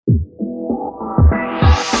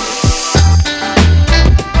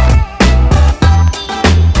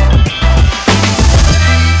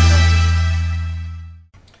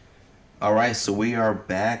right, so we are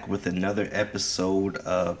back with another episode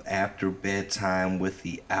of After Bedtime with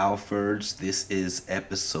the Alfords. This is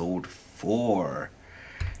episode 4.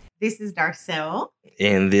 This is Darcel.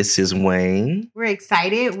 And this is Wayne. We're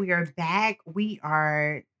excited. We are back. We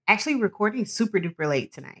are actually recording super duper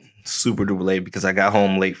late tonight. Super duper late because I got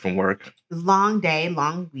home late from work. Long day,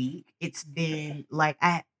 long week. It's been like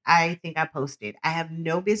I think I posted. I have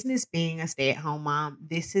no business being a stay-at-home mom.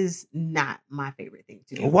 This is not my favorite thing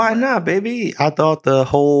to do. Why not, baby? I thought the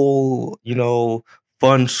whole,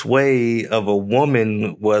 feng shui of a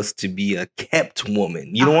woman was to be a kept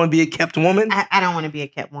woman. You don't want to be a kept woman? I don't want to be a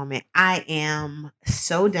kept woman. I am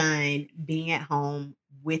so done being at home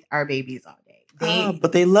with our babies all day.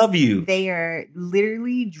 But they love you. They are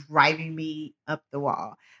literally driving me up the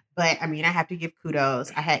wall. But I mean, I have to give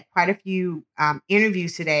kudos. I had quite a few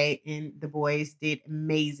interviews today, and the boys did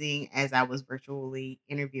amazing as I was virtually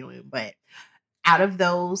interviewing. But out of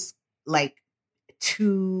those, like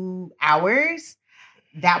 2 hours,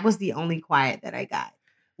 that was the only quiet that I got.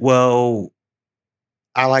 Well,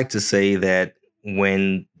 I like to say that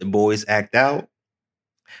when the boys act out,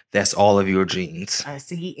 that's all of your genes.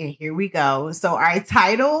 See, and here we go. So our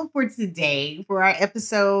title for today, for our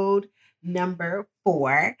episode number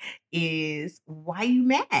 4, is Why You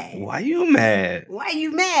Mad? Why you mad? Why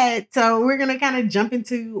you mad? So we're going to kind of jump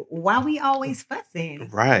into why we always fussing.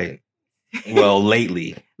 Right. Well,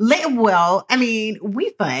 lately. Well, I mean,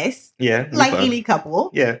 we fuss. Yeah. Like any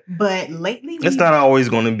couple. Yeah. But lately it's not always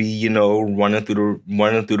going to be, running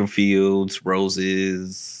through the fields,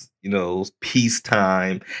 roses,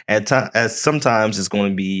 peacetime. As sometimes it's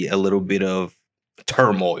going to be a little bit of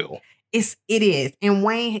turmoil. It is. And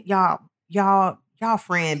Wayne, y'all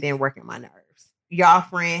friend been working my nerves. Y'all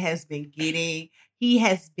friend has been he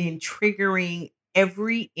has been triggering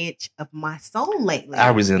every inch of my soul lately. I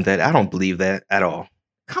resent that. I don't believe that at all.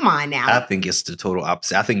 Come on now. I think it's the total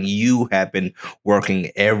opposite. I think you have been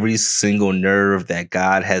working every single nerve that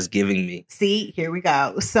God has given me. See, here we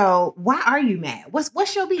go. So why are you mad?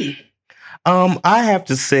 What's your beef? I have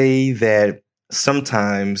to say that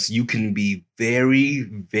sometimes you can be very,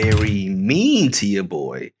 very mean to your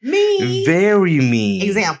boy. Mean? Very mean.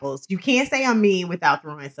 Examples. You can't say I'm mean without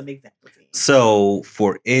throwing some examples in. So,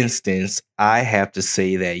 for instance, I have to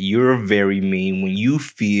say that you're very mean when you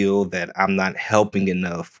feel that I'm not helping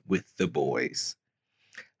enough with the boys.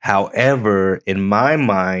 However, in my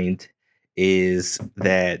mind is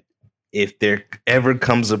that if there ever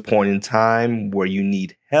comes a point in time where you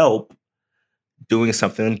need help doing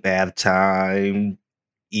something, bath time,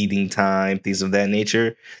 eating time, things of that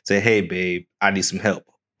nature, say, hey, babe, I need some help.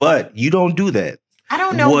 But you don't do that. I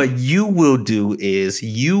don't know. What you will do is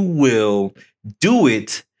you will do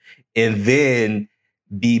it and then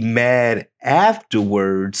be mad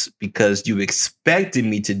afterwards because you expected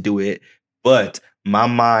me to do it, but my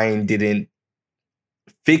mind didn't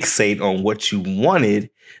fixate on what you wanted.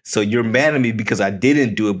 So you're mad at me because I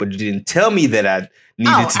didn't do it, but you didn't tell me that I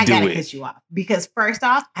needed to do it. I gotta cut you off because first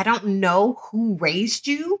off, I don't know who raised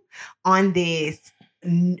you on this.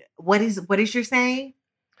 What is your saying?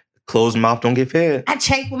 Closed mouth don't get fed. I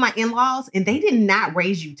checked with my in-laws and they did not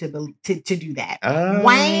raise you to do that.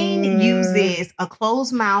 Wayne uses a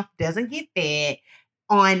closed mouth doesn't get fed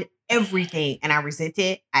on everything, and I resent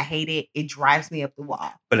it. I hate it. It drives me up the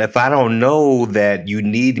wall. But if I don't know that you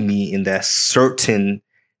need me in that certain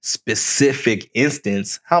specific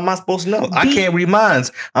instance, how am I supposed to know? I can't read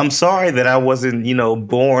minds. I'm sorry that I wasn't,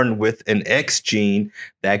 born with an X gene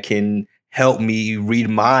that can help me read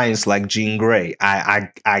minds like Jean Grey.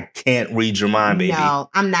 I can't read your mind, baby. No,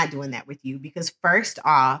 I'm not doing that with you because first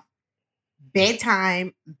off,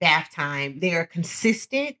 bedtime, bath time, they are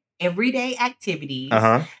consistent everyday activities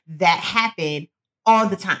that happen all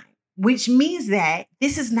the time, which means that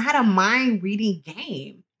this is not a mind reading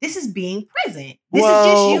game. This is being present. This is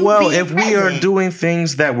just you being if we are doing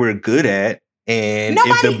things that we're good at, and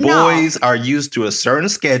if the boys are used to a certain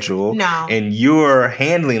schedule and you're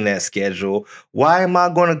handling that schedule, why am I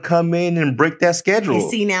going to come in and break that schedule? And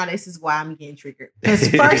see, now this is why I'm getting triggered. Because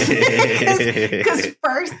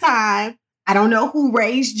first time, I don't know who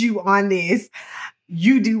raised you on this.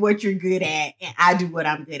 You do what you're good at, and I do what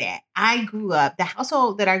I'm good at. The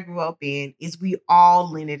household that I grew up in is we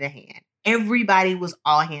all lended a hand. Everybody was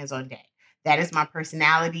all hands on deck. That is my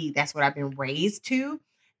personality. That's what I've been raised to.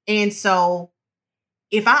 And so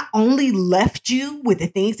if I only left you with the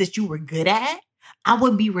things that you were good at, I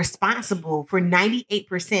would be responsible for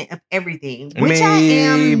 98% of everything, which I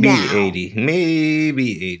am maybe now. 80.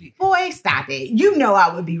 Maybe 80. Boy, stop it. You know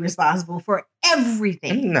I would be responsible for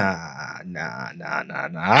everything. Nah. I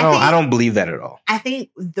I don't believe that at all. I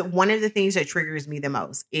think one of the things that triggers me the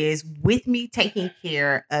most is with me taking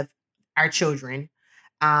care of our children.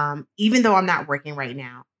 Even though I'm not working right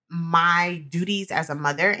now, my duties as a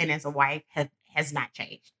mother and as a wife has not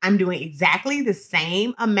changed. I'm doing exactly the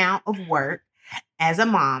same amount of work as a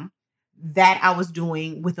mom that I was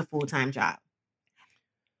doing with a full-time job.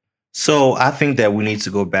 So I think that we need to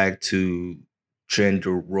go back to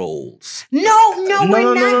gender roles. No, we're not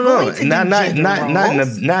going to not do not gender not not in a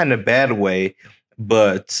roles. not in a bad way,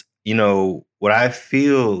 but you know what I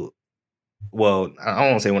feel. Well, I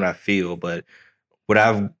don't want to say what I feel, but what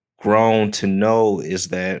I've grown to know is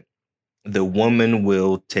that the woman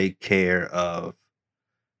will take care of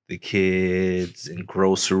the kids and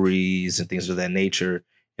groceries and things of that nature,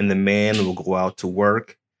 and the man will go out to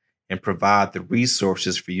work and provide the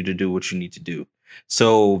resources for you to do what you need to do.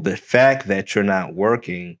 So the fact that you're not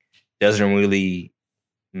working doesn't really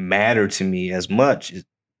matter to me as much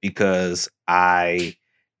because I'm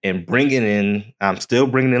still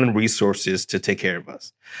bringing in resources to take care of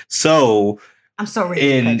us. So I'm so ready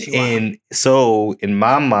to cut you off. so in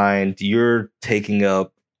my mind, you're taking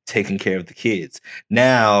care of the kids.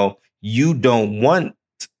 Now you don't want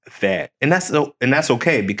that, and that's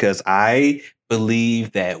okay because I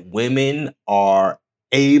believe that women are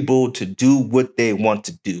able to do what they want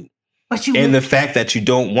to do. But you And the fact that you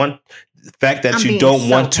don't want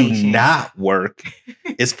to not work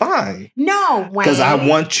is fine. No, Wayne. Because I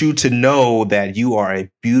want you to know that you are a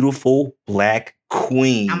beautiful black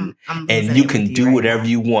queen and you can do whatever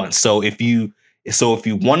you want. So if you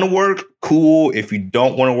want to work, cool. If you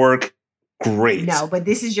don't want to work, great. No, but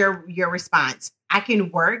this is your response. I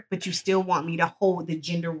can work, but you still want me to hold the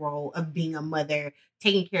gender role of being a mother,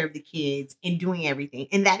 taking care of the kids, and doing everything.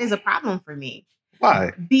 And that is a problem for me.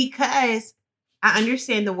 Why? Because I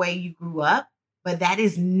understand the way you grew up, but that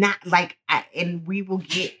is not like, and we will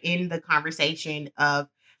get in the conversation of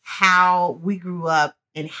how we grew up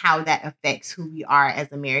and how that affects who we are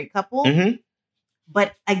as a married couple. Mm-hmm.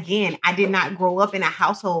 But again, I did not grow up in a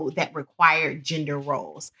household that required gender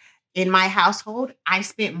roles. In my household, I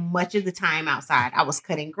spent much of the time outside. I was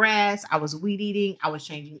cutting grass. I was weed eating. I was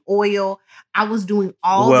changing oil. I was doing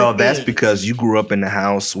all the things. Well, that's because you grew up in a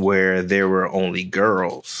house where there were only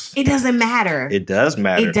girls. It doesn't matter. It does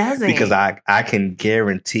matter. It doesn't. Because I can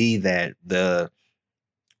guarantee that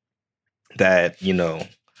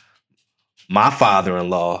my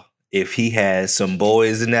father-in-law, if he had some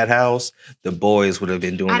boys in that house, the boys would have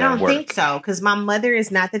been doing that work. I don't think so, because my mother is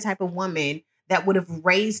not the type of woman that would have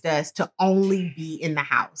raised us to only be in the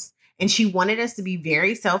house. And she wanted us to be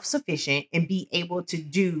very self-sufficient and be able to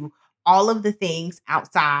do all of the things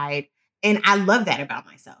outside. And I love that about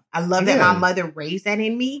myself. I love that my mother raised that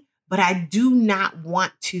in me, but I do not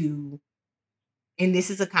want to, and this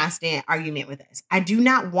is a constant argument with us, I do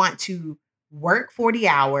not want to work 40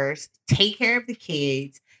 hours, take care of the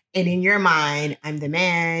kids, and in your mind, I'm the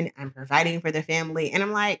man, I'm providing for the family. And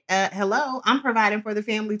I'm like, hello, I'm providing for the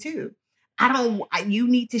family too. You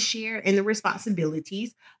need to share in the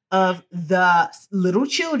responsibilities of the little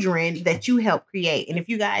children that you help create. And if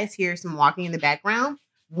you guys hear some walking in the background,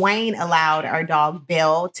 Wayne allowed our dog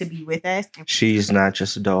Belle to be with us. She's not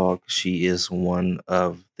just a dog. She is one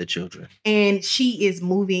of the children. And she is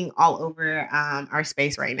moving all over our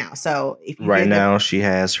space right now. So she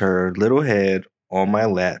has her little head on my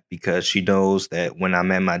lap because she knows that when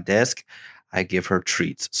I'm at my desk, I give her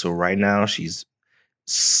treats. So right now she's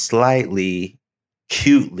slightly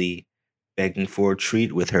cutely begging for a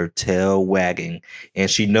treat with her tail wagging. And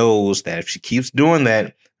she knows that if she keeps doing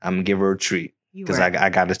that, I'm going to give her a treat. Because I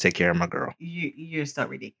got to take care of my girl. You're so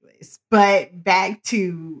ridiculous. But back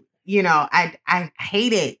to, I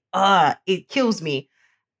hate it. It kills me.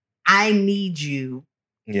 I need you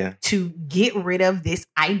to get rid of this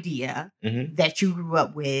idea that you grew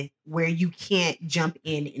up with where you can't jump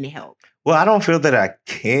in and help. Well, I don't feel that I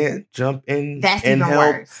can't jump in and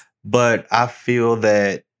help. Worse. But I feel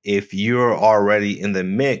that if you're already in the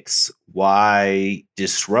mix, why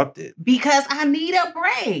disrupt it? Because I need a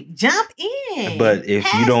break. Jump in. But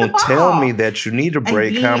if you don't tell me that you need a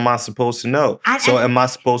break, how am I supposed to know? Am I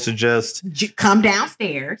supposed to just come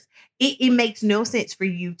downstairs? It makes no sense for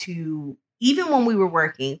you to, even when we were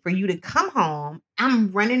working, for you to come home.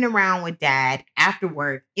 I'm running around with dad after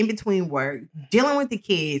work, in between work, dealing with the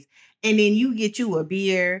kids. And then you get you a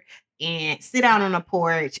beer and sit out on a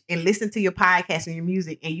porch and listen to your podcast and your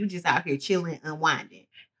music, and you just out here chilling, unwinding.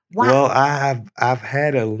 Why? Well, I've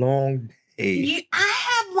had a long day. I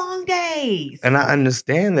have long days. And I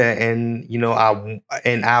understand that,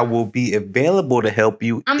 and I will be available to help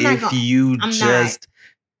you if you just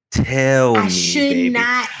tell me, should baby.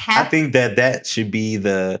 not have. I think that should be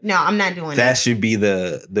the. No, I'm not doing that. That should be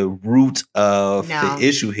the root of the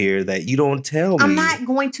issue here. That you don't tell me. I'm not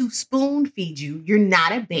going to spoon feed you. You're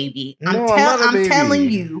not a baby. No, I'm not a baby. I'm telling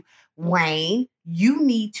you, Wayne, you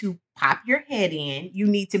need to pop your head in. You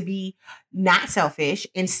need to be not selfish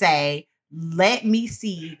and say, let me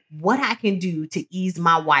see what I can do to ease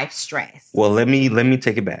my wife's stress. Well, let me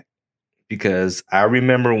take it back, because I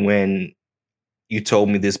remember when you told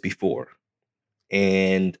me this before,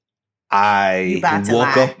 and I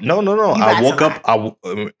woke up. No. I woke up.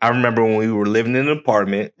 I remember when we were living in an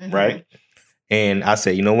apartment, right? And I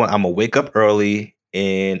said, you know what? I'm gonna wake up early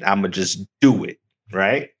and I'm gonna just do it,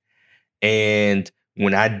 right? And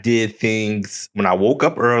when I did things, when I woke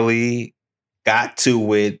up early, got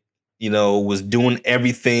to it, was doing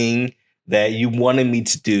everything that you wanted me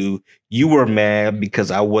to do, you were mad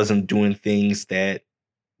because I wasn't doing things to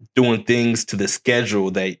the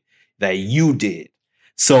schedule that you did.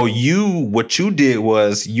 So what you did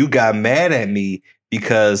was you got mad at me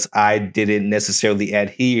because I didn't necessarily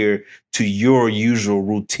adhere to your usual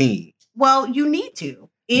routine. Well, you need to.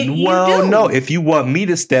 No, if you want me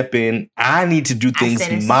to step in, I need to do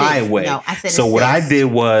things my way. No, I said so what I did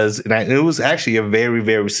was, it was actually a very,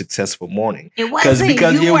 very successful morning. It wasn't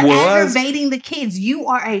because you were aggravating the kids. You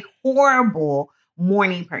are a horrible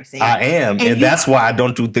morning person. I am, and that's why I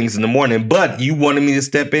don't do things in the morning. But you wanted me to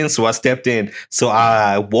step in, so I stepped in. So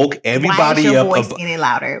I woke everybody up. Why is your voice any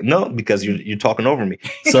louder? No, because you're talking over me.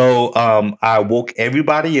 So I woke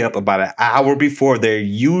everybody up about an hour before they're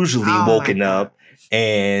usually woken up.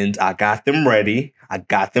 And I got them ready. I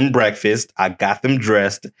got them breakfast. I got them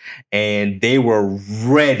dressed, and they were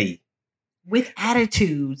ready with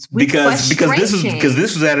attitudes. Because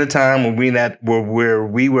this was at a time when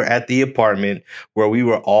we were at the apartment where we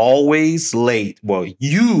were always late. Well,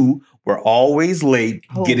 you were always late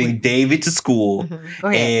getting David to school,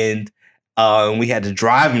 and we had to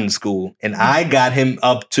drive him to school, and I got him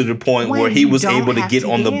up to the point where he was able to get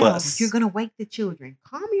on the bus. You're gonna wake the children.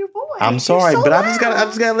 Calm your voice. I'm sorry, but I just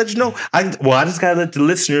gotta let you know. I just gotta let the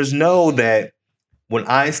listeners know that when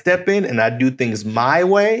I step in and I do things my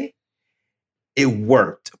way, it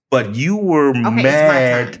worked. But you were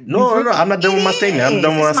mad. No, I'm not done with my statement. I'm not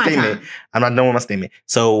done with my statement.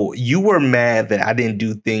 So you were mad that I didn't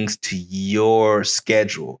do things to your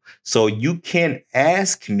schedule. So you can't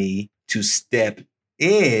ask me to step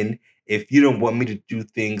in if you don't want me to do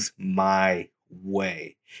things my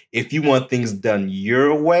way. If you want things done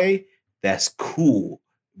your way, that's cool.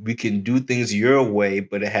 We can do things your way,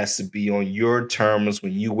 but it has to be on your terms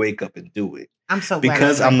when you wake up and do it. I'm so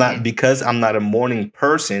glad because I'm not a morning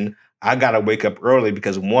person. I gotta wake up early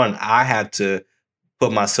because one, I have to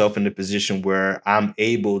put myself in a position where I'm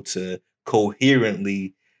able to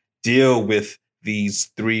coherently deal with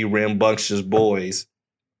these three rambunctious boys.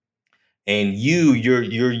 And you're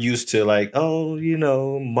used to like,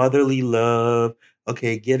 motherly love.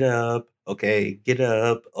 Okay, get up. Okay, get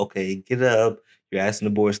up. Okay, get up. You're asking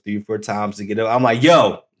the boys 3-4 times to get up. I'm like,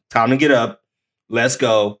 yo, time to get up. Let's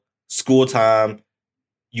go. School time.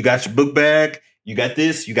 You got your book bag. You got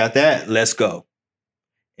this. You got that. Let's go.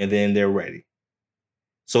 And then they're ready.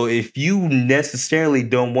 So if you necessarily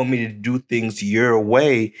don't want me to do things your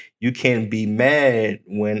way, you can't be mad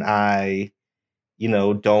when I,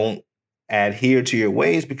 don't adhere to your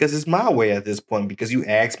ways, because it's my way at this point, because you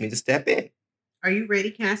asked me to step in. Are you ready?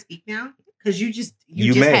 Can I speak now? Because you just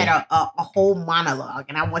had a whole monologue,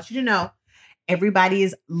 and I want you to know everybody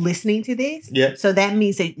is listening to this. Yeah. So that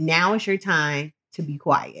means that now is your time to be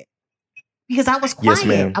quiet. Because I was quiet. Yes,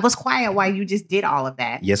 ma'am. I was quiet while you just did all of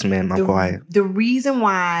that. Yes, ma'am. I'm quiet. The reason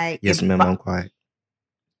why. Yes, ma'am. I'm quiet.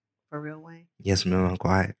 For real, Wayne? Yes, ma'am. I'm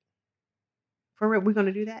quiet. For real, we're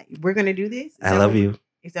gonna do that. We're gonna do this. I love you.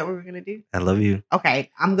 Is that what we're gonna do? I love you.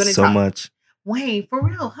 Okay, I'm gonna so much. Wayne, for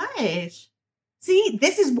real, hush. See,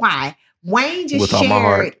 this is why Wayne just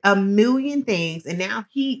shared a million things, and now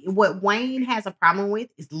what Wayne has a problem with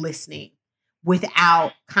is listening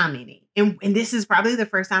without commenting. And this is probably the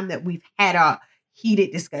first time that we've had a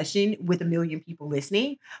heated discussion with a million people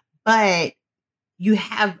listening, but you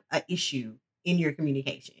have an issue in your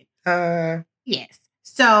communication. Yes.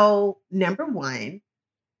 So, number one,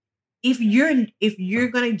 if you're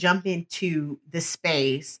going to jump into the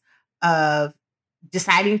space of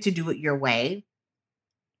deciding to do it your way,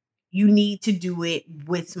 you need to do it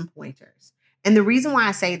with some pointers. And the reason why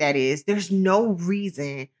I say that is there's no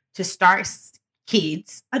reason to start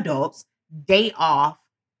kids, adults, day off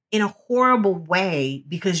in a horrible way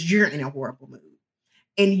because you're in a horrible mood.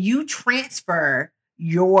 And you transfer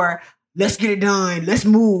your let's get it done, let's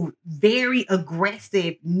move, very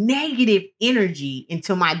aggressive, negative energy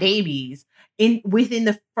into my babies within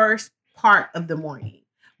the first part of the morning,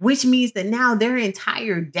 which means that now their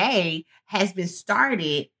entire day has been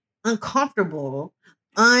started uncomfortable,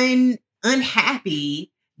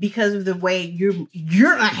 unhappy because of the way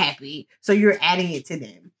you're unhappy. So you're adding it to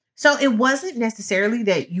them. So it wasn't necessarily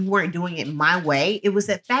that you weren't doing it my way. It was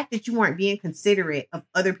the fact that you weren't being considerate of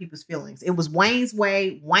other people's feelings. It was Wayne's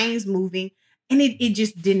way, Wayne's moving, and it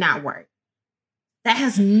just did not work. That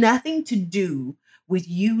has nothing to do with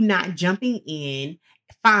you not jumping in.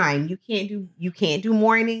 Fine, you can't do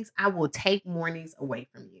mornings. I will take mornings away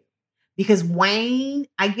from you. Because Wayne,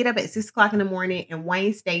 I get up at 6 o'clock in the morning and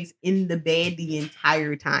Wayne stays in the bed the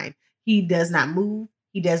entire time. He does not move.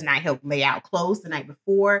 He does not help lay out clothes the night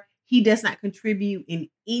before. He does not contribute in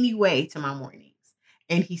any way to my mornings.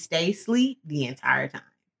 And he stays asleep the entire time.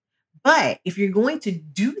 But if you're going to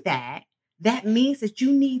do that, that means that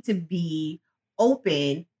you need to be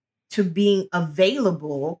open to being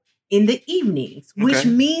available in the evenings, which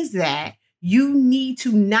means that you need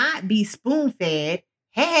to not be spoon-fed.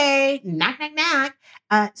 Hey, knock, knock,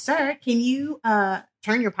 knock. Sir, can you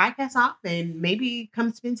turn your podcast off and maybe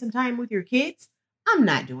come spend some time with your kids? I'm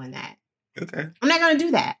not doing that. Okay. I'm not going to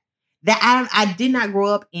do that. I did not grow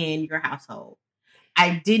up in your household.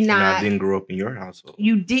 I did not. And I didn't grow up in your household.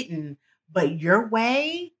 You didn't, but your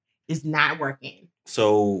way is not working.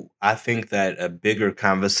 So I think that a bigger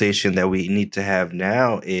conversation that we need to have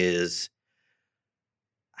now is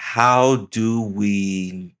how do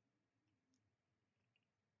we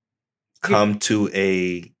come to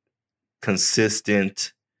a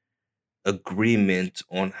consistent agreement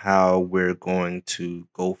on how we're going to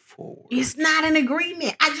go forward? It's not an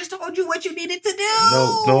agreement. I just told you what you needed to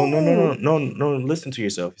do. No. Listen to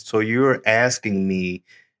yourself. So you're asking me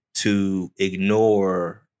to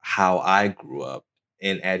ignore how I grew up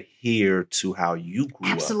and adhere to how you grew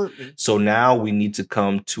up. Absolutely. So now we need to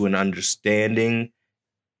come to an understanding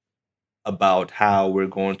about how we're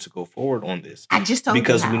going to go forward on this. I just told you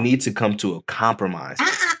because how. we need to come to a compromise.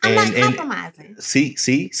 I'm not compromising. See.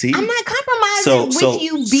 I'm not compromising with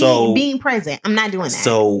you being present. I'm not doing that.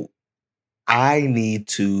 So I need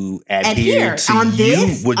to adhere to on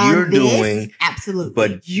you're doing. Absolutely.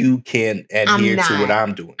 But you can't adhere to what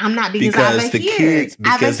I'm doing. I'm not because the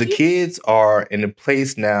kids are in a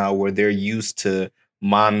place now where they're used to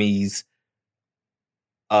mommy's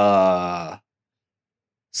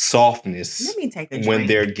softness. Let me take a when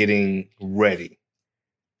they're getting ready.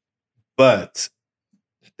 But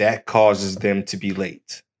that causes them to be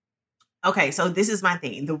late. Okay, so this is my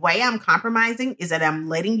thing. The way I'm compromising is that I'm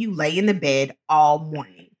letting you lay in the bed all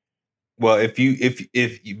morning. Well, if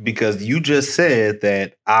because you just said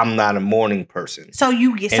that I'm not a morning person. So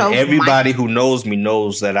everybody who knows me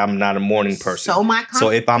knows that I'm not a morning person.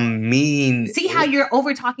 So if I'm mean, see how you're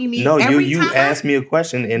over talking me. No, you asked me a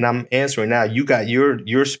question and I'm answering now. You got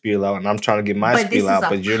your spiel out and I'm trying to get my spiel out,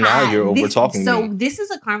 but you're over talking me. So this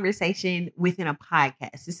is a conversation within a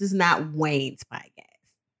podcast. This is not Wayne's podcast.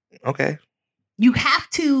 Okay. You have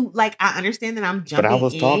to, I understand that I'm jumping in. But I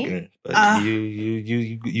was talking. But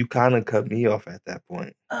you kind of cut me off at that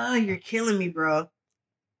point. Oh, you're killing me, bro.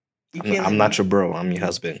 I'm not your bro. I'm your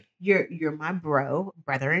husband. You're my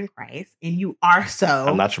brother in Christ, and you are so.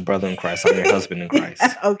 I'm not your brother in Christ. I'm your husband in Christ.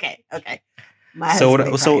 Okay.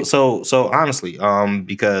 So honestly,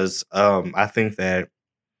 because I think that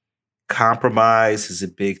compromise is a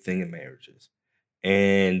big thing in marriages,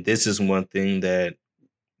 and this is one thing that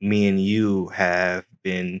me and you have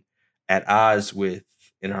been at odds with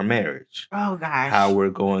in our marriage. Oh gosh.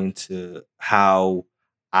 How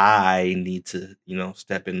I need to,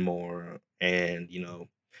 step in more and,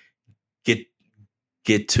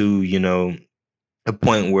 get to, a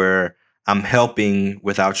point where I'm helping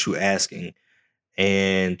without you asking.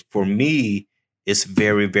 And for me, it's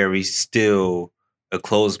very, very still a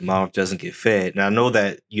closed mouth doesn't get fed. And I know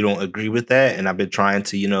that you don't agree with that. And I've been trying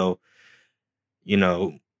to,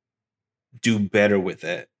 do better with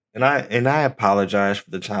it. And I apologize for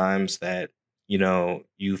the times that,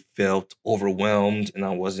 you felt overwhelmed and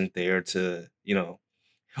I wasn't there to,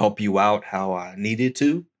 help you out how I needed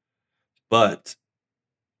to. But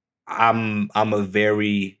I'm a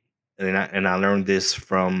very, and I learned this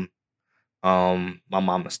from my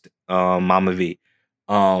Mama V.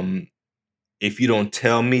 If you don't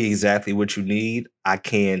tell me exactly what you need, I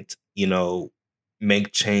can't,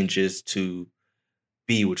 make changes to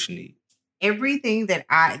be what you need. Everything that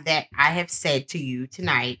I have said to you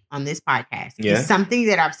tonight on this podcast is something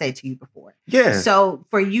that I've said to you before. Yeah. So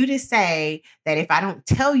for you to say that if I don't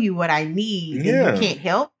tell you what I need, then Yeah. you can't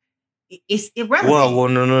help, it's irrelevant. Well,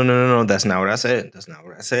 no. That's not what I said. That's not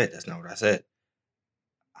what I said.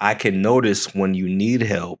 I can notice when you need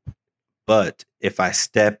help, but if I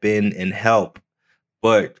step in and help,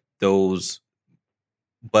 but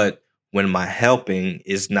when my helping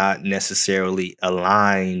is not necessarily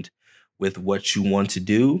aligned with what you want to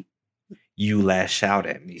do, you lash out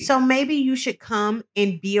at me. So maybe you should come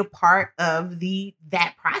and be a part of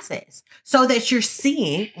that process so that you're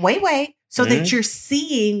seeing, so that you're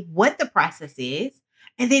seeing what the process is.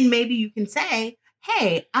 And then maybe you can say,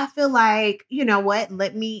 hey, I feel like, you know what,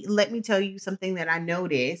 let me tell you something that I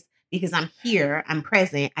noticed because I'm here, I'm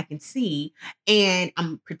present, I can see, and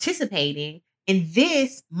I'm participating, and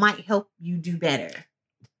this might help you do better.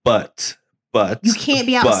 But you can't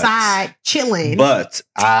be outside chilling. But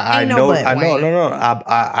I know. I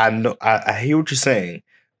hear what you're saying.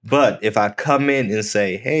 But if I come in and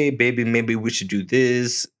say, "Hey, baby, maybe we should do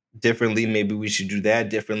this differently. Maybe we should do that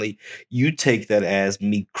differently," you take that as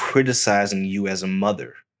me criticizing you as a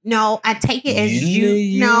mother. No, I take it as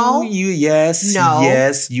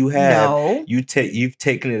yes, you have. No. You've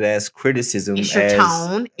taken it as criticism. It's your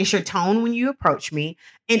tone. It's your tone when you approach me,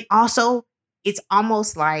 and also it's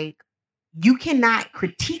almost like you cannot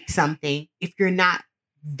critique something if you're not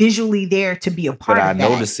visually there to be a part of that. But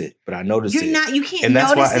I notice it. You're not. You can't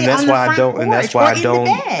notice it on the front porch or in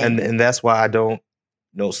the bed. And that's why I don't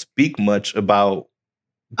speak much about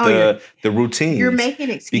the routine. You're making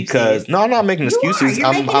excuses. Because I'm not making excuses.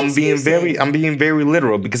 I'm being very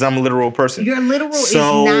literal because I'm a literal person. Your literal is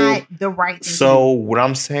not the right thing. So what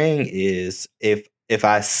I'm saying is if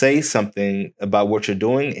I say something about what you're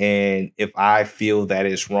doing and if I feel that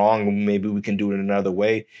it's wrong, maybe we can do it another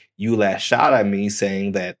way, you lash out at me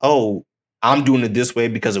saying that, oh, I'm doing it this way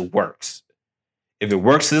because it works. If it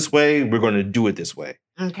works this way, we're going to do it this way.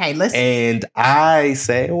 Okay, and I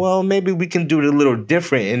say, well, maybe we can do it a little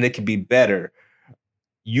different and it can be better.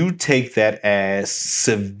 You take that as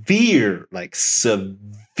severe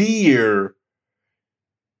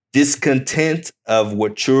discontent of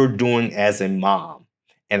what you're doing as a mom.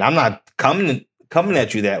 And I'm not coming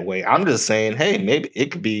at you that way. I'm just saying, hey, maybe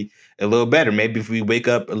it could be a little better. Maybe if we wake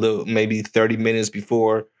up maybe 30 minutes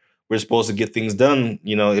before we're supposed to get things done,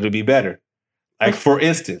 it'll be better. Like for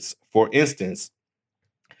instance,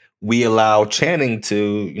 we allow Channing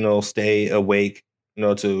to, stay awake,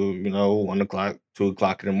 to 1 o'clock, 2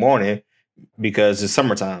 o'clock in the morning because it's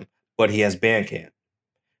summertime, but he has band camp.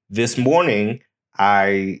 This morning,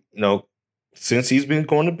 since he's been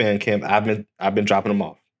going to band camp, I've been dropping him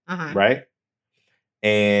off. Right.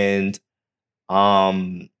 And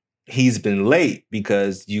he's been late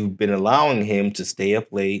because you've been allowing him to stay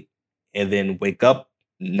up late and then wake up.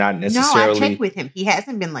 Not necessarily. No, I checked with him. He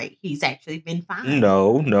hasn't been late. He's actually been fine.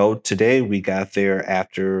 No. Today we got there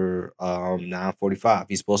after 9:45.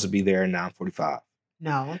 He's supposed to be there at 9:45.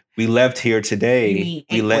 No. We left here today.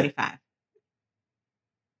 8:45.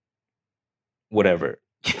 Whatever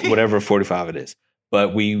 45 it is.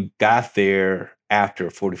 But we got there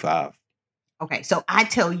after 45. Okay, so I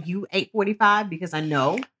tell you 8:45 because I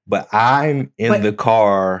know. But I'm in the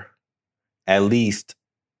car at least.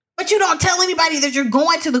 But you don't tell anybody that you're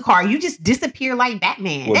going to the car. You just disappear like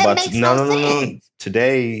Batman. That makes no sense. No.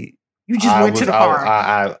 Today, you just went to the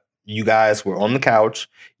car. You guys were on the couch.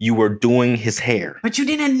 You were doing his hair. But you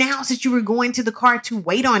didn't announce that you were going to the car to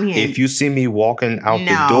wait on him. If you see me walking out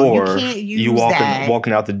the door, you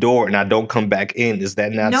walking out the door and I don't come back in, is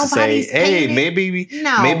that not to say, hey, maybe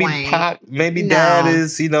Dad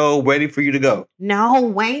is, ready for you to go? No,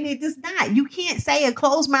 Wayne, it does not. You can't say a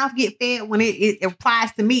closed mouth get fed when it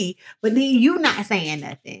applies to me, but then you not saying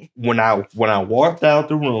nothing. When I walked out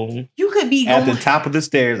the room, you could be at the top of the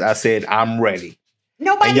stairs, I said, I'm ready.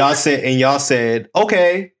 Nobody. And y'all said,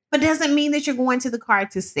 okay. But doesn't mean that you're going to the car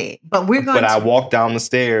to sit. But we're going. But I walked down the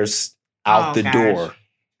stairs out the door.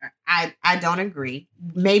 I don't agree.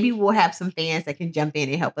 Maybe we'll have some fans that can jump in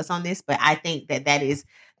and help us on this. But I think that is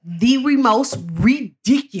the most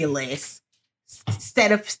ridiculous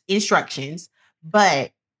set of instructions.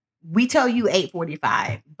 But we tell you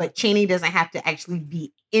 8:45. But Channing doesn't have to actually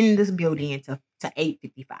be in this building until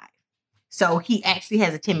 8:55. So he actually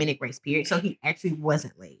has a 10-minute grace period. So he actually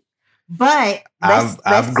wasn't late. But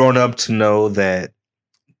I've grown up to know that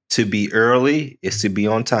to be early is to be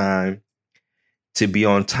on time. To be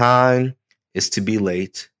on time is to be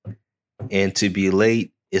late. And to be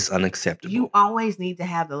late is unacceptable. You always need to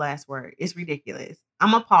have the last word. It's ridiculous.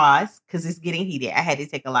 I'm going to pause because it's getting heated. I had to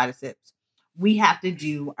take a lot of sips. We have to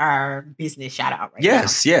do our business shout out right now.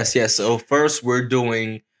 Yes. So first we're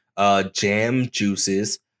doing Jam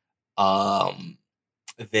Juices. Um,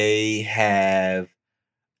 they have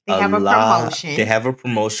They have a They promotion. have a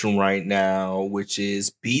promotion right now, which is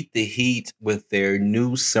Beat the Heat with their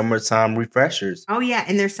new summertime refreshers. Oh yeah,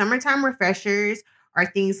 and their summertime refreshers are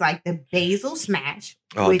things like the basil smash,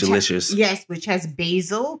 Oh, which delicious. yes, which has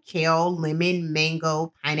basil, kale, lemon,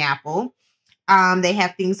 mango, pineapple. They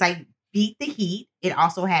have things like Beat the Heat. It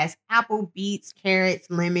also has apple, beets, carrots,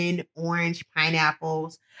 lemon, orange,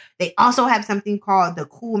 pineapples. They also have something called the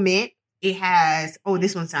Cool Mint. It has, oh,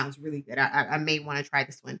 this one sounds really good. I may want to try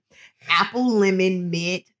this one. Apple, lemon,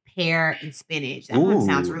 mint, pear, and spinach. That one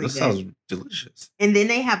sounds Ooh, really that good. sounds delicious. And then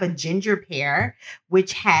they have a ginger pear,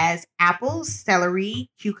 which has apples,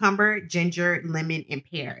 celery, cucumber, ginger, lemon, and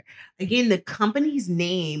pear. Again, the company's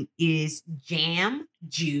name is Jam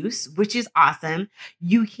Juice, which is awesome.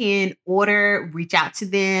 You can reach out to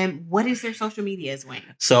them. What is their social media, Wayne?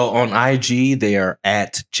 So on IG, they are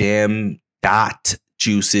at jam.juices,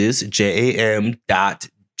 JAM.JUICES.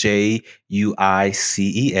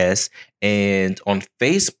 And on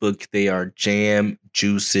Facebook, they are Jam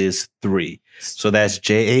Juices 3. So that's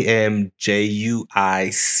JAMJUICE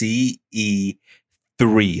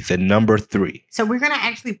 3, the number 3. So we're gonna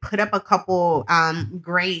actually put up a couple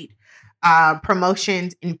great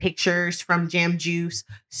promotions and pictures from Jam Juice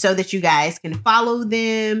so that you guys can follow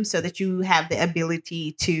them, so that you have the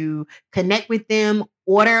ability to connect with them,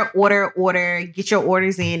 order, get your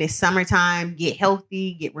orders in. It's summertime, get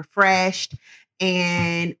healthy, get refreshed,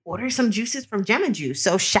 and order some juices from Jam Juice.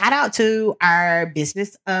 So shout out to our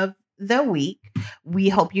business of the week. We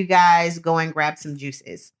hope you guys go and grab some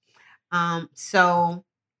juices. So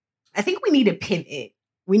I think we need to pivot.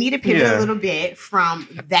 We need to pivot a little bit from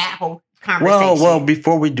that whole conversation. Well,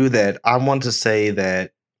 before we do that, I want to say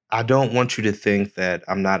that I don't want you to think that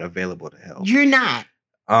I'm not available to help. You're not.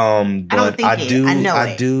 But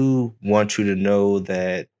I do want you to know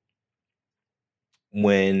that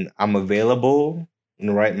when I'm available in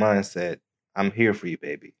the right mindset, I'm here for you,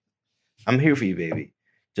 baby. I'm here for you, baby.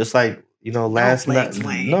 Just like, last night.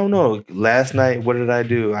 No. Last night, what did I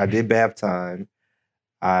do? I did bath time.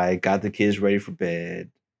 I got the kids ready for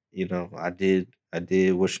bed. I did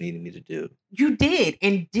what you needed me to do. You did.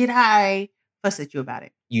 And did I fuss at you about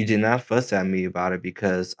it? You did not fuss at me about it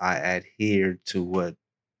because I adhered to what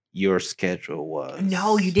your schedule was.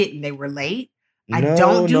 No, you didn't. They were late. I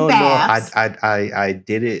don't do baths. I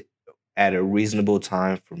did it at a reasonable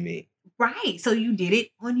time for me. Right. So you did it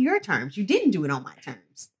on your terms. You didn't do it on my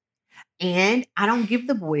terms. And I don't give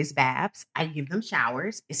the boys baths. I give them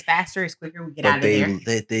showers. It's faster, it's quicker. We get out of there.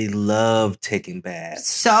 They love taking baths.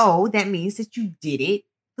 So that means that you did it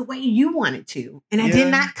the way you wanted to. And I did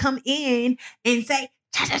not come in and say,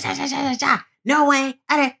 cha, cha, cha, cha, cha, cha. No way.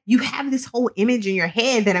 You have this whole image in your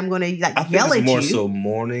head that I'm going to yell at you. I think it's more so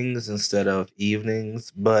mornings instead of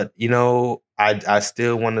evenings. But, I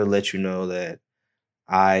still want to let you know that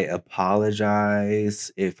I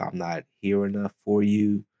apologize if I'm not here enough for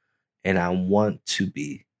you. And I want to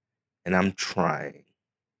be. And I'm trying.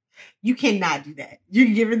 You cannot do that. You're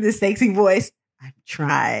giving this sexy voice. I'm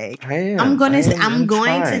trying. I am. I'm going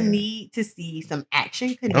to need to see some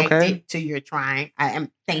action connected to your trying. I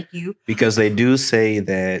am. Thank you. Because they do say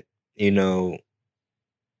that,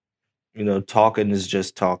 talking is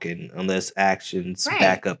just talking unless actions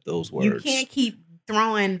back up those words. You can't keep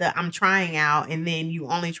throwing the I'm trying out and then you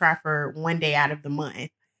only try for one day out of the month.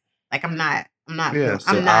 Like I'm not. Yeah,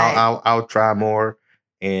 so I'll try more,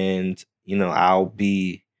 and I'll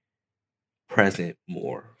be present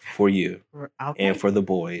more for you and for the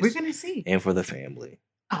boys. We're gonna see, and for the family.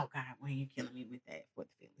 Oh God, when you're killing me with that for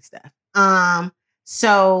the family stuff.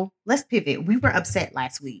 So let's pivot. We were upset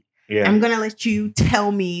last week. Yeah, I'm gonna let you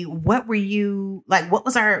tell me what were you like. What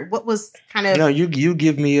was kind of? No, you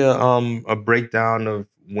give me a breakdown of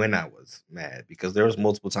when I was mad because there was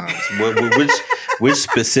multiple times. Which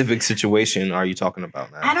specific situation are you talking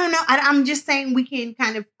about now? I don't know. I'm just saying we can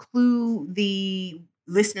kind of clue the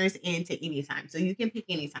listeners into any time. So you can pick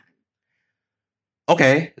any time.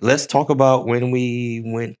 Okay. Let's talk about when we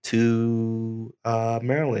went to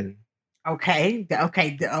Maryland. Okay.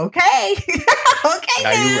 Okay.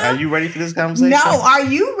 Are you ready for this conversation? No. Are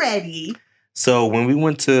you ready? So when we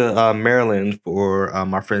went to Maryland for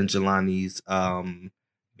my friend Jelani's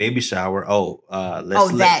baby shower. Let's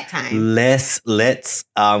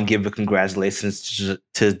give a congratulations to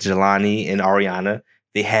Jelani and Ariana.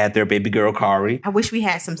 They had their baby girl Kari. I wish we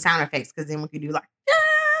had some sound effects because then we could do like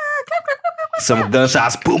some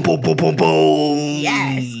gunshots. Boom, boom, boom, boom, boom.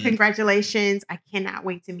 Yes, congratulations! I cannot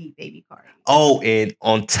wait to meet baby Kari. Oh, and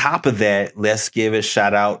on top of that, let's give a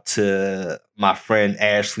shout out to my friend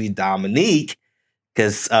Ashley Dominique.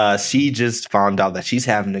 because she just found out that she's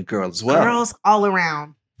having a girl as well. Girls all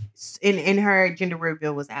around. In her gender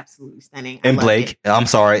reveal was absolutely stunning. And Blake, I'm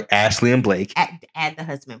sorry, Ashley and Blake. Add the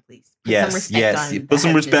husband, please. Yes. Put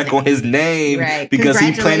some respect on his name, right? Because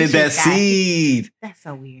he planted that seed. That's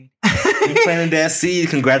so weird. He planted that seed.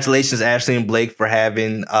 Congratulations, Ashley and Blake, for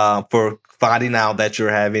having for finding out that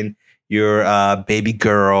you're having your baby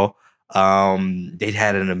girl. They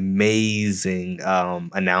had an amazing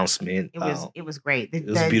announcement. It was great. The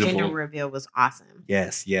beautiful. Gender reveal was awesome.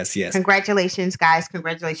 Yes. Congratulations, guys.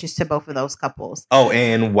 Congratulations to both of those couples. Oh,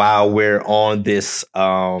 and while we're on this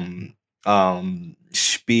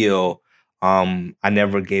spiel, I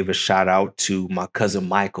never gave a shout out to my cousin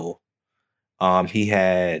Michael. He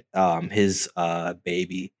had his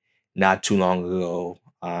baby not too long ago.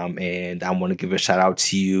 And I want to give a shout out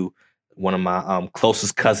to you, one of my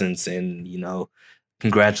closest cousins, and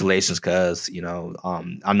congratulations, cuz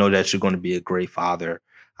I know that you're going to be a great father.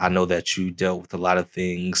 I know that you dealt with a lot of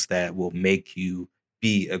things that will make you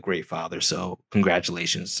be a great father. So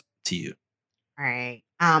congratulations to you. All right.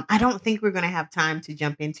 I don't think we're going to have time to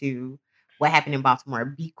jump into what happened in Baltimore.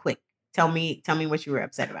 Be quick. Tell me what you were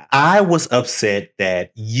upset about. I was upset that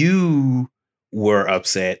you were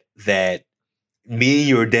upset that me and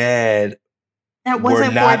your dad were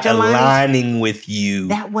not aligning with you.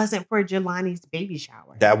 That wasn't for Jelani's baby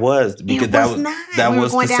shower. That was because that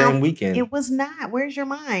was the same weekend. It was not. Where's your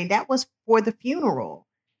mind? That was for the funeral.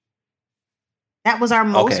 That was our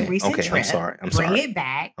most recent trip. I'm sorry. Bring it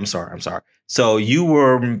back. I'm sorry. So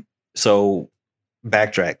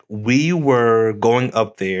backtrack. We were going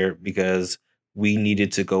up there because we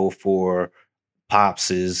needed to go for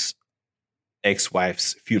Pops's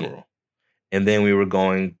ex-wife's funeral. And then we were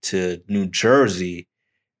going to New Jersey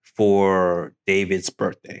for David's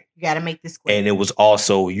birthday. You got to make this quick. And it was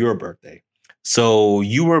also your birthday. So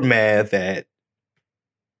you were mad that,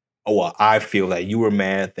 I feel that you were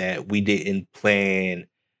mad that we didn't plan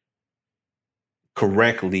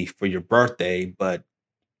correctly for your birthday, but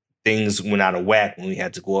things went out of whack when we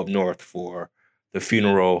had to go up north for the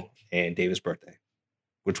funeral and David's birthday,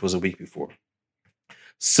 which was a week before.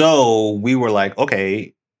 So we were like,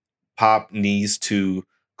 okay, Pop needs to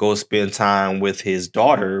go spend time with his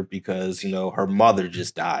daughter because, her mother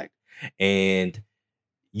just died. And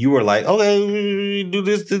you were like, okay, do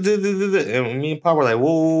this. And me and Pop were like,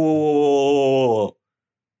 whoa.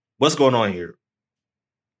 What's going on here?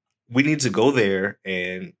 We need to go there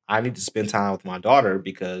and I need to spend time with my daughter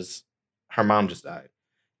because her mom just died.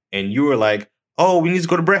 And you were like, oh, we need to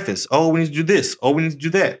go to breakfast. Oh, we need to do this. Oh, we need to do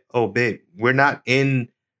that. Oh, babe, we're not in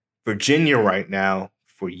Virginia right now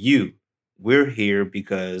for you. We're here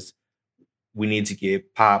because we need to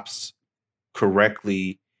get Pops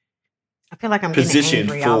correctly I feel like I'm getting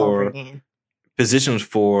angry all over again. Positioned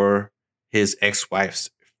for his ex-wife's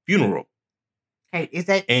funeral. Hey, is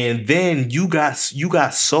that? And then you got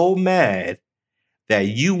so mad that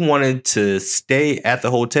you wanted to stay at the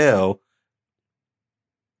hotel.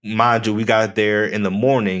 Mind you, we got there in the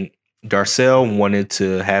morning. Darcel wanted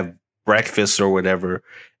to have breakfast or whatever,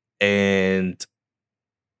 and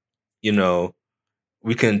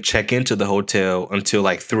we couldn't check into the hotel until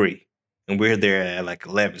like 3. And we're there at like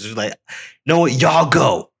 11. So it's like, you know what? Y'all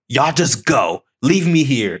go. Y'all just go. Leave me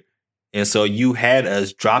here. And so you had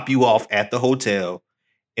us drop you off at the hotel.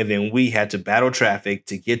 And then we had to battle traffic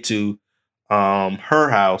to get to her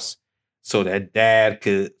house so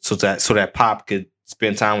that so that Pop could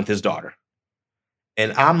spend time with his daughter.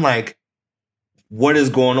 And I'm like, what is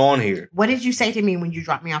going on here? What did you say to me when you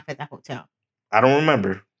dropped me off at the hotel? I don't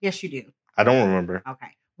remember. Yes, you do. I don't remember. Okay.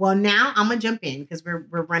 Well, now I'm going to jump in because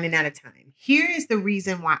we're running out of time. Here is the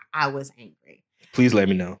reason why I was angry. Please let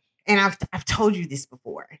me know. And I've told you this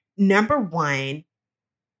before. Number one,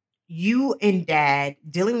 you and Dad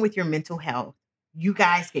dealing with your mental health, you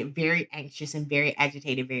guys get very anxious and very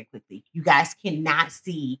agitated very quickly. You guys cannot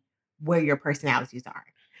see where your personalities are.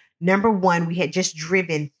 Number one, we had just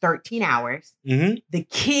driven 13 hours. Mm-hmm. The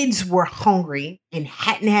kids were hungry and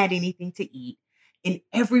hadn't had anything to eat. And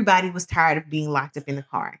everybody was tired of being locked up in the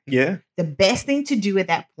car. Yeah. The best thing to do at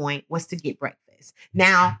that point was to get breakfast.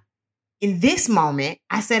 Now, in this moment,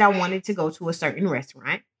 I said I wanted to go to a certain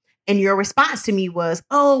restaurant. And your response to me was,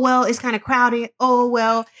 oh, well, it's kind of crowded. Oh,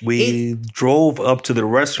 well. We drove up to the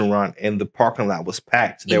restaurant and the parking lot was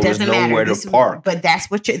packed. There was nowhere to park. But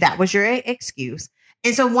that was your excuse.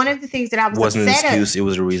 And so one of the things that I was wasn't an excuse. It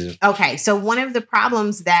was a reason. Okay. So one of the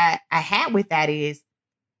problems that I had with that is,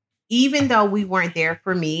 even though we weren't there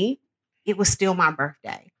for me, it was still my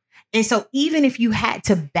birthday. And so even if you had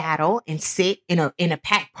to battle and sit in a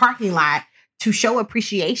packed parking lot to show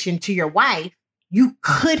appreciation to your wife, you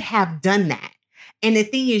could have done that. And the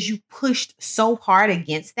thing is, you pushed so hard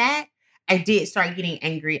against that. I did start getting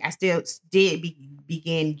angry. I still did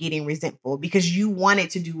begin getting resentful because you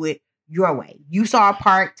wanted to do it your way. You saw a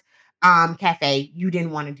parked cafe. You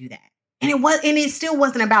didn't want to do that. And it still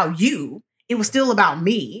wasn't about you. It was still about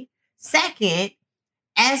me. Second,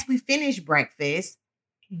 as we finished breakfast,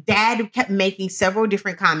 Dad kept making several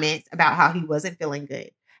different comments about how he wasn't feeling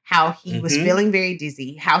good, how he was feeling very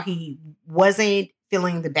dizzy, how he wasn't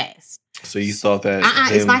feeling the best. So you thought that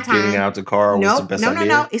it's my time. Getting out the car was the best idea?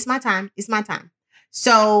 No. It's my time. It's my time.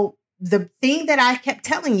 So the thing that I kept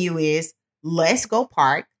telling you is, let's go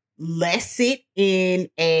park. Let's sit in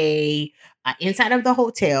inside of the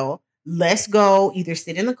hotel. Let's go either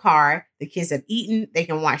sit in the car. The kids have eaten. They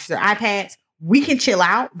can watch their iPads. We can chill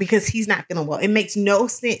out because he's not feeling well. It makes no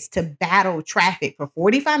sense to battle traffic for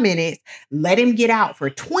 45 minutes, let him get out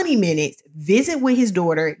for 20 minutes, visit with his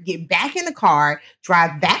daughter, get back in the car,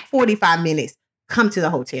 drive back 45 minutes, come to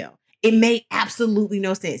the hotel. It made absolutely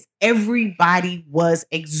no sense. Everybody was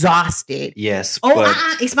exhausted. Yes.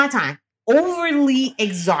 It's my time. Overly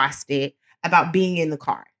exhausted about being in the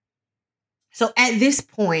car. So at this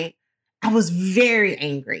point, I was very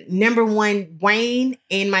angry. Number one, Wayne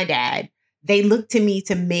and my dad, they looked to me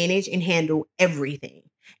to manage and handle everything.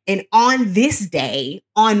 And on this day,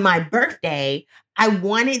 on my birthday, I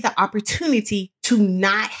wanted the opportunity to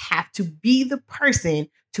not have to be the person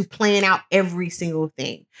to plan out every single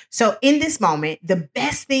thing. So in this moment, the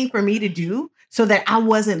best thing for me to do so that I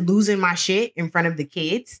wasn't losing my shit in front of the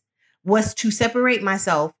kids was to separate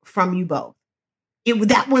myself from you both.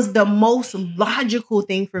 That was the most logical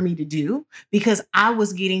thing for me to do because I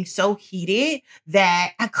was getting so heated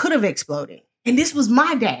that I could have exploded. And this was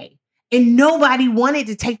my day. And nobody wanted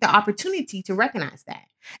to take the opportunity to recognize that.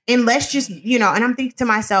 And let's just, and I'm thinking to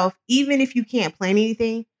myself, even if you can't plan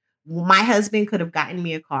anything, my husband could have gotten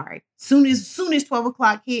me a card. Soon as 12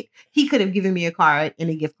 o'clock hit, he could have given me a card and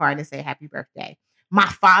a gift card and say happy birthday. My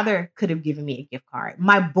father could have given me a gift card.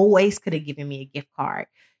 My boys could have given me a gift card.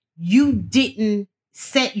 You didn't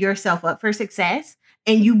set yourself up for success,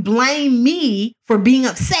 and you blame me for being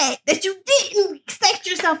upset that you didn't set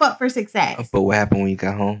yourself up for success. But what happened when you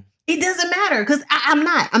got home? It doesn't matter because I'm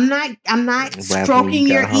not stroking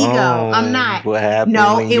your ego. I'm not. What happened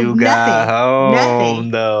when you got home?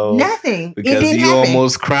 Nothing. Though? Nothing. Because you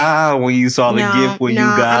almost cried when you saw the gift when you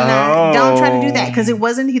got home. Don't try to do that because it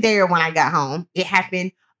wasn't there when I got home. It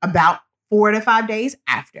happened about 4 to 5 days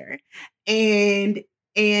after, and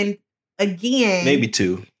again, maybe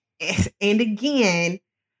 2. And again,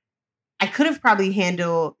 I could have probably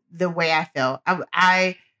handled the way I felt.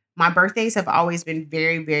 My birthdays have always been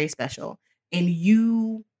very, very special. And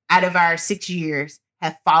you, out of our 6 years,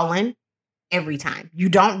 have fallen every time. You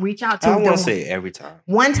don't reach out to I won't say every time.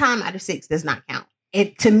 1 time out of 6 does not count.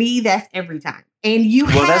 To me, that's every time. And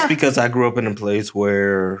that's because I grew up in a place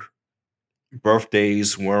where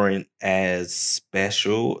birthdays weren't as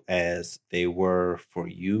special as they were for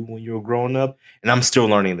you when you were growing up. And I'm still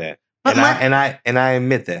learning that. But I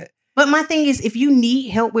admit that. But my thing is, if you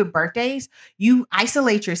need help with birthdays, you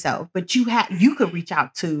isolate yourself. But you could reach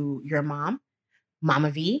out to your mom, Mama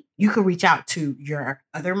V. You could reach out to your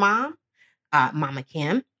other mom, Mama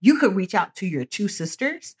Kim. You could reach out to your 2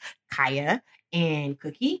 sisters, Kaya and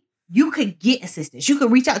Cookie. You could get assistance. You could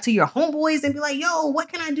reach out to your homeboys and be like, yo, what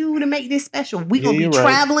can I do to make this special? We're going to be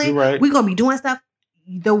traveling. We're going to be doing stuff.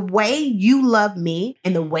 The way you love me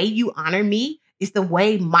and the way you honor me is the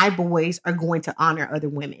way my boys are going to honor other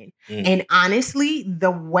women. And honestly, the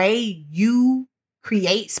way you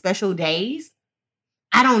create special days,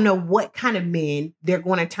 I don't know what kind of men they're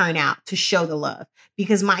going to turn out to show the love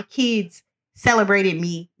because my kids celebrated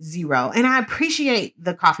me 0. And I appreciate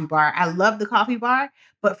the coffee bar. I love the coffee bar.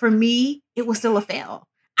 But for me, it was still a fail.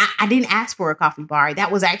 I didn't ask for a coffee bar.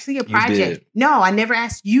 That was actually a project. No, I never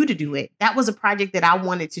asked you to do it. That was a project that I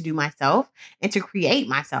wanted to do myself and to create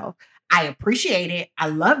myself. I appreciate it. I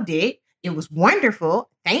loved it. It was wonderful.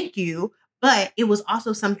 Thank you. But it was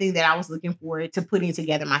also something that I was looking forward to putting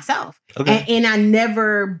together myself. Okay. And I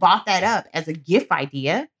never bought that up as a gift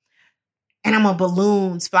idea. And I'm a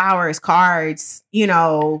balloons, flowers, cards,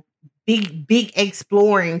 big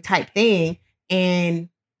exploring type thing. And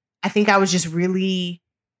I think I was just really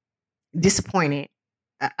disappointed.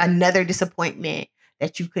 Another disappointment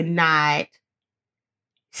that you could not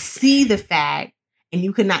see the fact and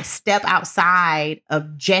you could not step outside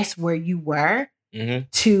of just where you were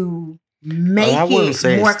to make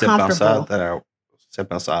it more comfortable.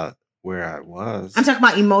 Step outside where I was. I'm talking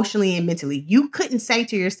about emotionally and mentally. You couldn't say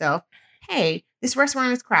to yourself, hey, this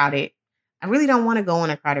restaurant is crowded. I really don't want to go in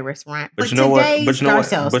a crowded restaurant. But you know what? But you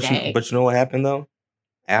know what happened though?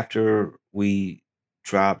 After we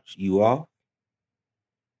dropped you off,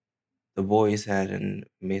 the boys had an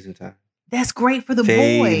amazing time. That's great for the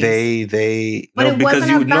They boys. But no, it because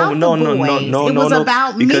wasn't you no about the no no no boys. no It no was no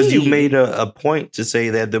about because you me. made a point to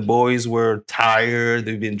say that the boys were tired.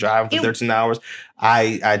 They've been driving for It- 13 hours.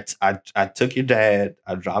 I took your dad.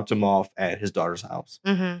 I dropped him off at his daughter's house,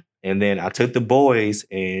 Mhm. and then I took the boys,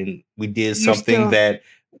 and we did You're something still- that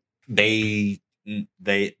they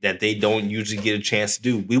they don't usually get a chance to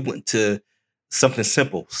do. We went to something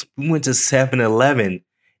simple. We went to 7-Eleven,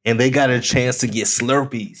 and they got a chance to get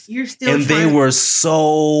Slurpees. You're still And they were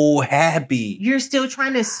so happy. You're still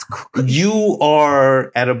trying to You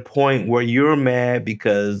are at a point where you're mad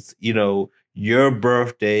because, you know, your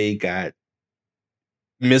birthday got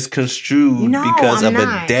misconstrued because I'm of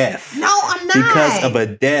not. a death. No, I'm not. Because of a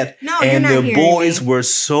death. No, and you're not the hearing boys me. were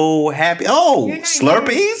so happy. Oh, You're not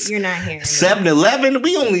Slurpees? You're not hearing me. 7-Eleven?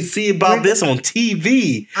 We only see about this on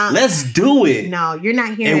TV. Let's do it. No, you're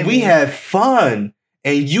not hearing me. And we had fun.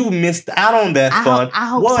 And you missed out on that fun. I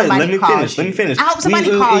hope what? somebody Let me calls finish. you. Let me finish. I hope somebody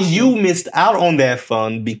calls and you missed out on that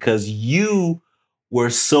fun because you were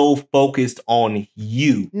so focused on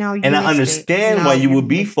you. No, you and I missed understand it. No, why you would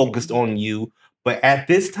be missed focused on you, but at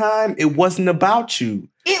this time, it wasn't about you.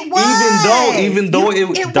 It was. Even though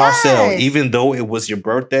Darcel, even though it was your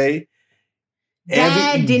birthday,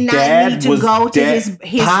 Dad did not need to go to his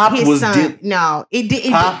son. No, it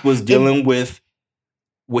did. Pop was dealing with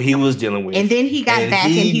what he was dealing with, and then he got back,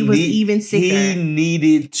 and he was even sicker. He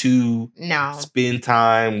needed to spend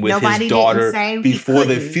time with his daughter before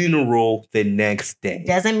the funeral the next day.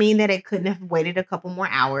 Doesn't mean that it couldn't have waited a couple more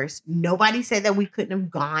hours. Nobody said that we couldn't have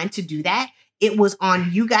gone to do that. It was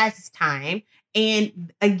on you guys' time.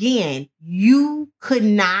 And again, you could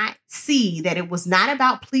not see that it was not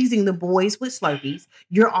about pleasing the boys with Slurpees.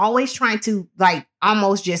 You're always trying to like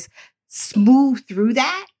almost just smooth through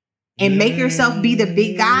that and make yourself be the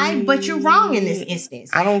big guy, but you're wrong in this instance.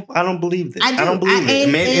 I don't believe this. I don't believe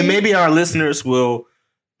it. And maybe our listeners will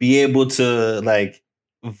be able to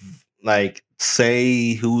like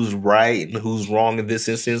say who's right and who's wrong in this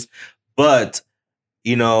instance. But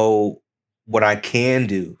you know what I can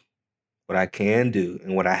do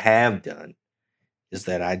and what I have done is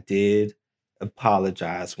that I did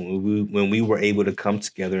apologize when we were able to come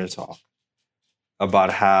together and talk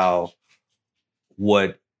about how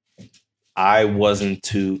what I wasn't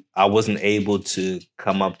able to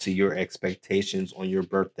come up to your expectations on your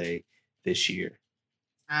birthday this year.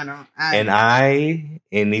 And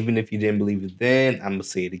even if you didn't believe it then, I'm gonna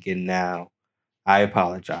say it again now. I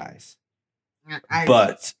apologize.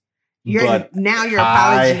 But your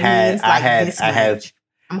apology means like this much.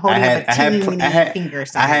 I'm holding up a teeny finger.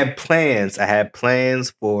 I had plans. I had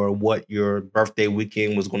plans for what your birthday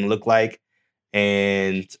weekend was going to look like,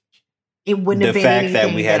 and it wouldn't have been the fact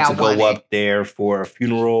that we had to go up there for a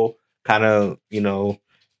funeral. Kind of, you know.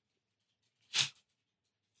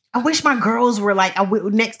 I wish my girls were like.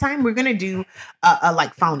 Next time we're gonna do a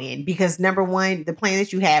like phone in, because number one, the plan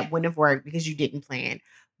that you had wouldn't have worked because you didn't plan.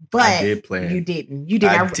 But I did plan. You didn't. You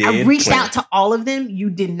didn't. I reached out to all of them. You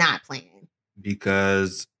did not plan.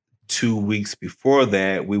 Because 2 weeks before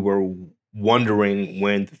that, we were wondering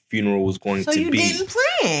when the funeral was going to be. So you didn't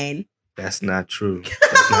plan. That's not true.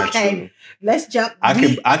 That's not true. Let's jump.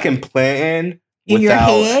 I can plan in your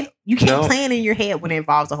head. You can't plan in your head when it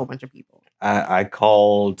involves a whole bunch of people. I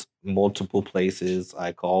called multiple places.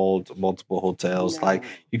 I called multiple hotels. No. Like,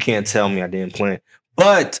 you can't tell me I didn't plan.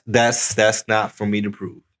 But that's not for me to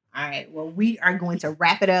prove. All right. Well, we are going to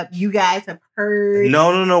wrap it up. You guys have heard.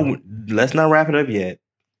 No. Let's not wrap it up yet.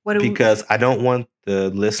 Because I don't want the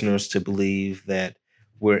listeners to believe that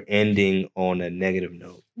we're ending on a negative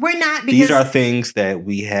note. We're not. Because these are things that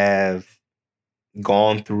we have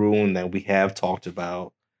gone through and that we have talked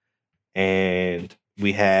about. And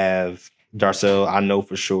we have, Darcel, I know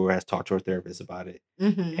for sure, has talked to her therapist about it.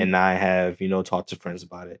 Mm-hmm. And I have, talked to friends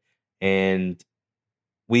about it. And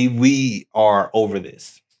we are over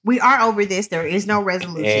this. We are over this. There is no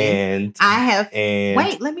resolution. And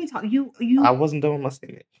wait, let me talk. You I wasn't done with my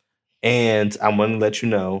statement. And I'm going to let you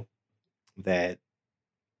know that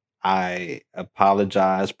I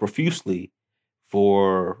apologize profusely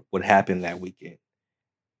for what happened that weekend.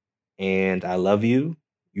 And I love you.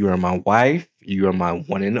 You are my wife. You are my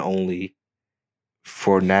one and only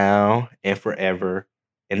for now and forever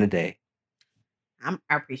and a day. I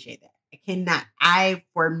appreciate that.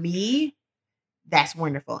 For me, that's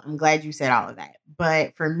wonderful. I'm glad you said all of that.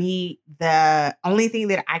 But for me, the only thing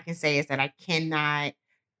that I can say is that I cannot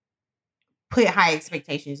put high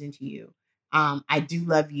expectations into you. I do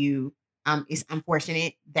love you. It's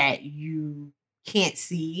unfortunate that you can't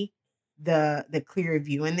see the clear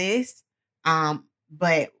view in this.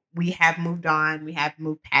 but we have moved on. We have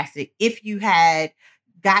moved past it. If you had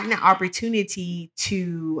gotten an opportunity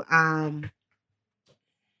to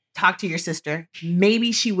talk to your sister,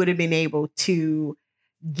 maybe she would have been able to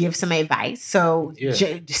give some advice. So Yeah.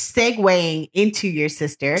 segueing into your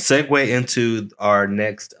sister. Segue into our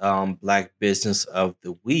next Black Business of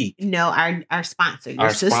the Week. No, our sponsor. Your Our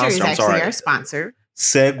sister sponsor, is I'm actually sorry. our sponsor.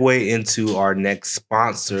 Segue into our next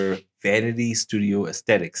sponsor, Vanity Studio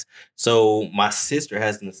Aesthetics. So my sister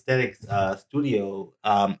has an aesthetics studio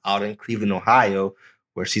out in Cleveland, Ohio,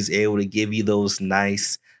 where she's able to give you those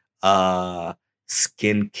nice skincare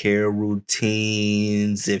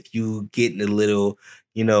routines. If you getting a little,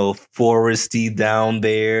 foresty down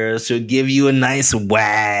there, she'll give you a nice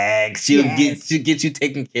wax. She'll get you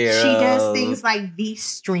taken care of. She does things like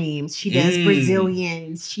V-streams. She does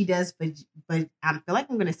Brazilians. She does, but I feel like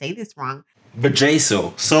I'm going to say this wrong.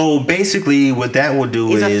 Vajaso. So basically, what that will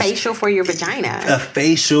do is a facial for your vagina. A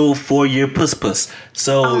facial for your puss.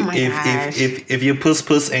 So if your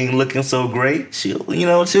puss ain't looking so great, she'll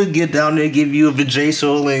get down there, give you a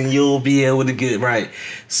vajaso, and you'll be able to get it right.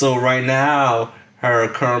 So right now, her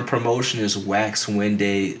current promotion is Wax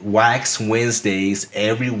Wednesdays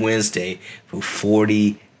every Wednesday for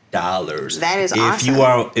 $40. That is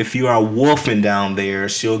awesome. If you are wolfing down there,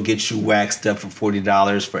 she'll get you waxed up for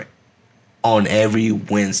 $40 on every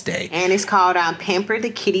Wednesday. And it's called Pamper the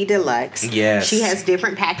Kitty Deluxe. Yes. She has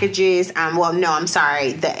different packages.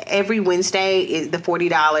 Every Wednesday is the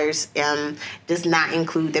 $40 does not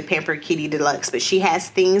include the Pamper Kitty Deluxe, but she has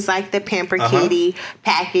things like the Pamper Kitty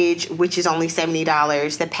package, which is only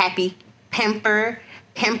 $70. The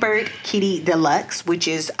Pampered Kitty Deluxe, which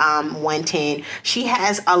is $110. She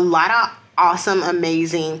has a lot of awesome,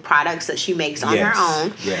 amazing products that she makes on her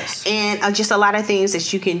own. Yes. And just a lot of things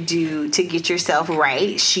that you can do to get yourself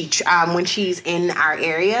right. She, when she's in our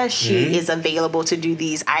area, she is available to do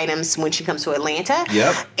these items when she comes to Atlanta.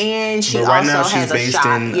 Yep. And she right also now she's has a based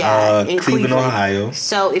shop in Cleveland, Ohio.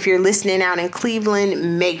 So if you're listening out in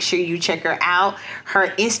Cleveland, make sure you check her out. Her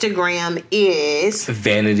Instagram is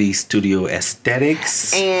Vanity Studio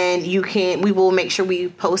Aesthetics. And we will make sure we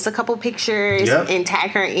post a couple pictures and tag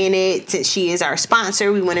her in it. Since she is our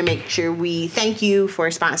sponsor, we want to make sure we thank you for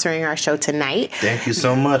sponsoring our show tonight. Thank you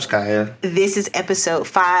so much, Kaya. This is episode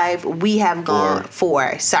 5. We have gone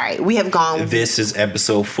 4. Sorry, we have gone. This is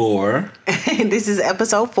episode 4. This is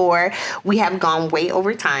episode 4. We have gone way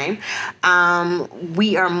over time.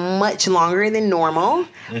 We are much longer than normal,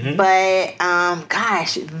 but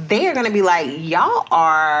gosh, they are going to be like, y'all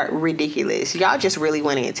are ridiculous. Y'all just really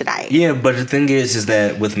went in tonight. Yeah, but the thing is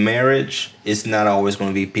that with marriage, it's not always going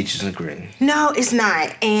to be peaches and cream. No, it's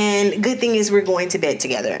not. And good thing is we're going to bed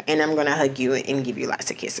together, and I'm going to hug you and give you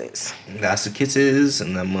lots of kisses. Lots of kisses,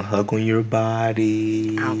 and I'm going to hug on your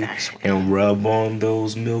body. Oh, gosh. And rub on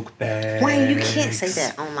those milk bags. Wayne, you can't say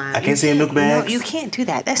that online. I can't say milk bags? No, you can't do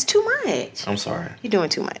that. That's too much. I'm sorry. You're doing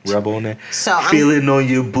too much. Rub on that. So Feel it on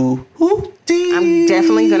your boo. I'm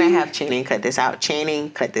definitely going to have Channing cut this out.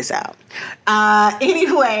 Channing, cut this out.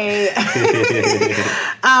 Anyway,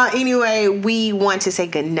 we want to say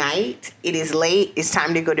good night. It is late. It's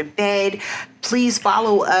time to go to bed. Please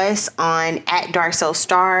follow us on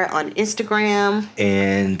 @DarcelStar on Instagram.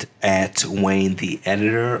 And @Wayne the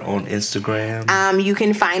Editor on Instagram. You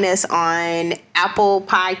can find us on Apple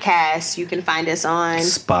Podcasts. You can find us on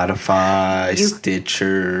Spotify,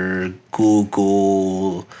 Stitcher,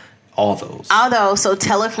 Google, all those. So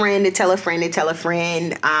tell a friend to tell a friend to tell a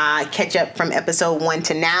friend. Catch up from episode 1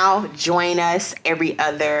 to now. Join us every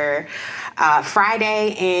other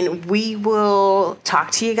Friday, and we will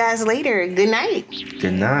talk to you guys later. Good night.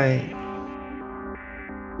 Good night.